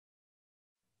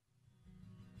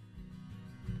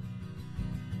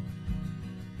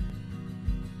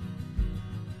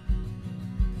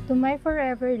To my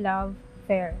forever love,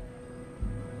 fair.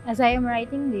 As I am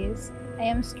writing this, I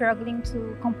am struggling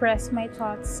to compress my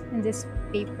thoughts in this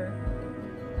paper.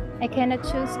 I cannot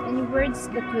choose any words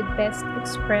that would best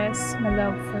express my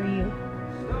love for you.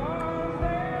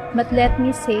 But let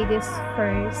me say this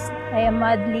first, I am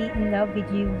madly in love with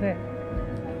you, Ver.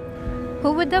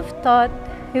 Who would have thought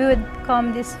we would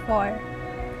come this far?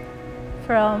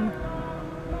 From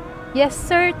yes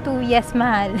sir to yes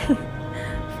mahal.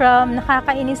 From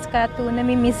nakakainis ka to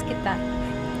namimiss kita.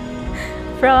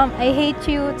 From I hate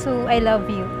you to I love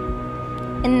you.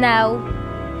 And now,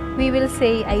 we will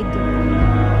say I do.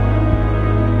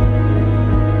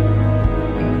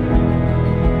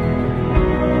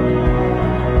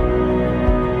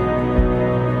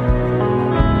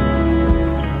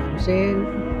 Rosel,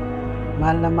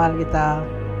 mahal na mahal kita.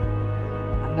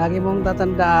 Lagi mong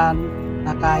tatandaan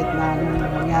na kahit na anong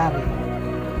nangyari,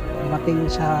 dumating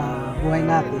sa buhay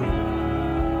natin,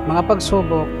 mga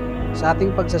pagsubok sa ating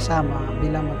pagsasama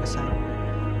bilang mag-asawa.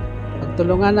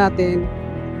 Pagtulungan natin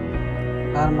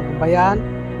para magbayan,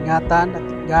 ingatan at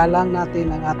galang natin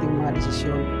ang ating mga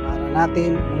desisyon para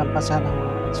natin malampasan ang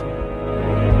mga pagsubok.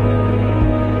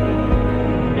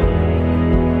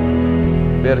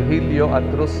 Virgilio at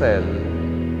Rosel,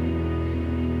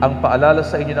 ang paalala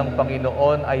sa inyo ng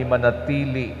Panginoon ay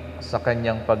manatili sa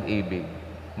kanyang pag-ibig.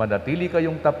 Manatili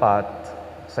kayong tapat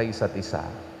sa isa't isa.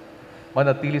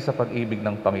 Manatili sa pag-ibig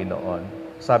ng Panginoon.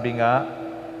 Sabi nga,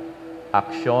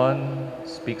 action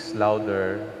speaks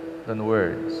louder than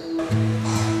words.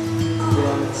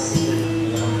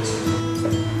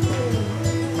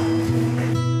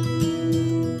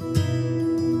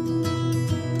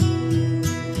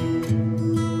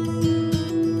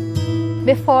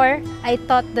 Before, I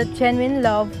thought that genuine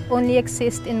love only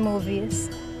exists in movies.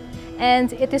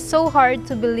 And it is so hard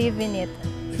to believe in it,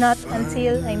 not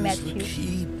until I met you.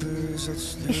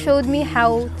 You showed me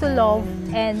how to love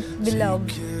and be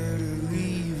loved.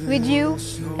 With you,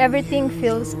 everything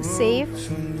feels safe,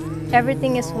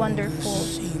 everything is wonderful.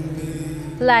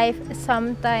 Life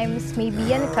sometimes may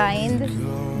be unkind,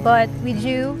 but with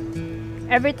you,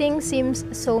 everything seems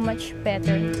so much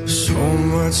better. So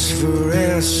much for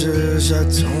answers, I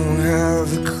don't have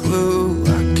a clue.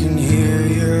 I can hear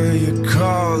you're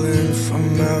calling from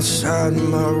outside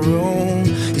my room.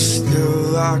 You're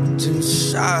still locked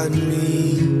inside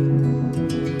me.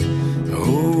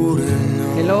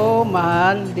 Hello,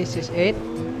 mahal. This is it.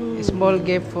 A small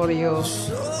gift for you.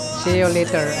 See you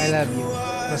later. I love you.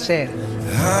 Rosel.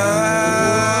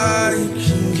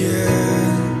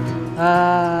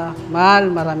 Mahal,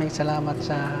 maraming salamat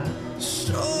sa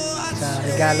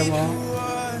regalo mo.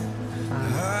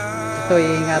 Ito,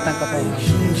 iingatan ko po.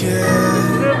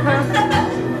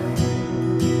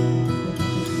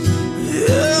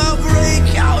 I'll break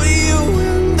out your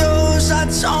windows, I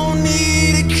don't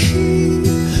need a key.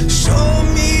 Show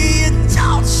me your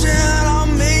doubts and I'll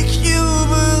make you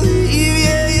believe,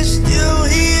 yeah, you're still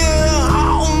here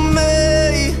on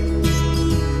me.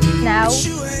 Now,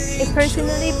 I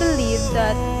personally believe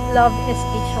that love is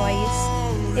a choice.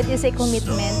 It is a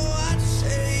commitment.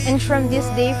 And from this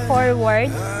day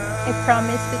forward, I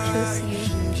promise to choose you,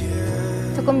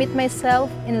 to commit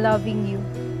myself in loving you.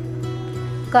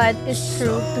 God is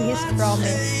true to His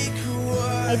promise.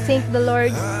 I thank the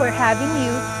Lord for having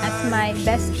you as my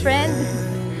best friend,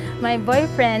 my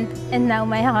boyfriend, and now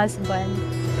my husband.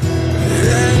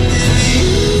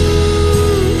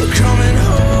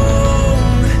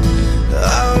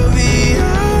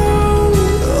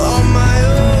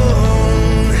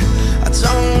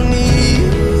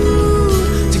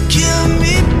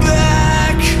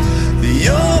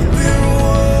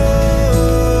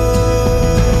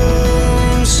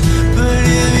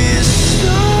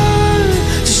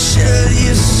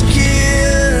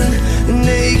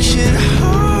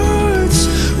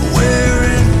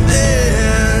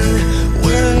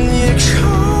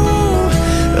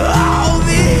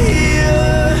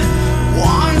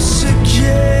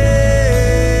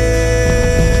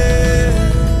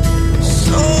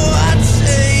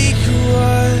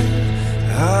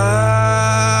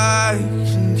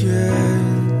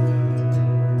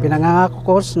 Pinangangako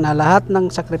ko na lahat ng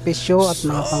sakripisyo at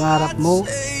mga pangarap mo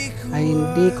ay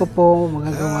hindi ko po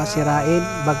magagawa sirain,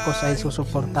 bagkus ay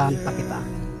susuportahan pa kita.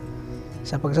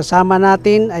 Sa pagsasama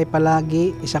natin ay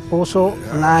palagi isa puso,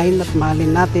 unahin at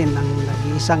mahalin natin ang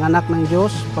nag-iisang anak ng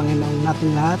Diyos, Panginoon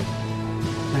natin lahat,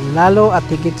 ng lalo at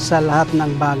higit sa lahat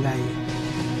ng bagay.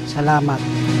 Salamat.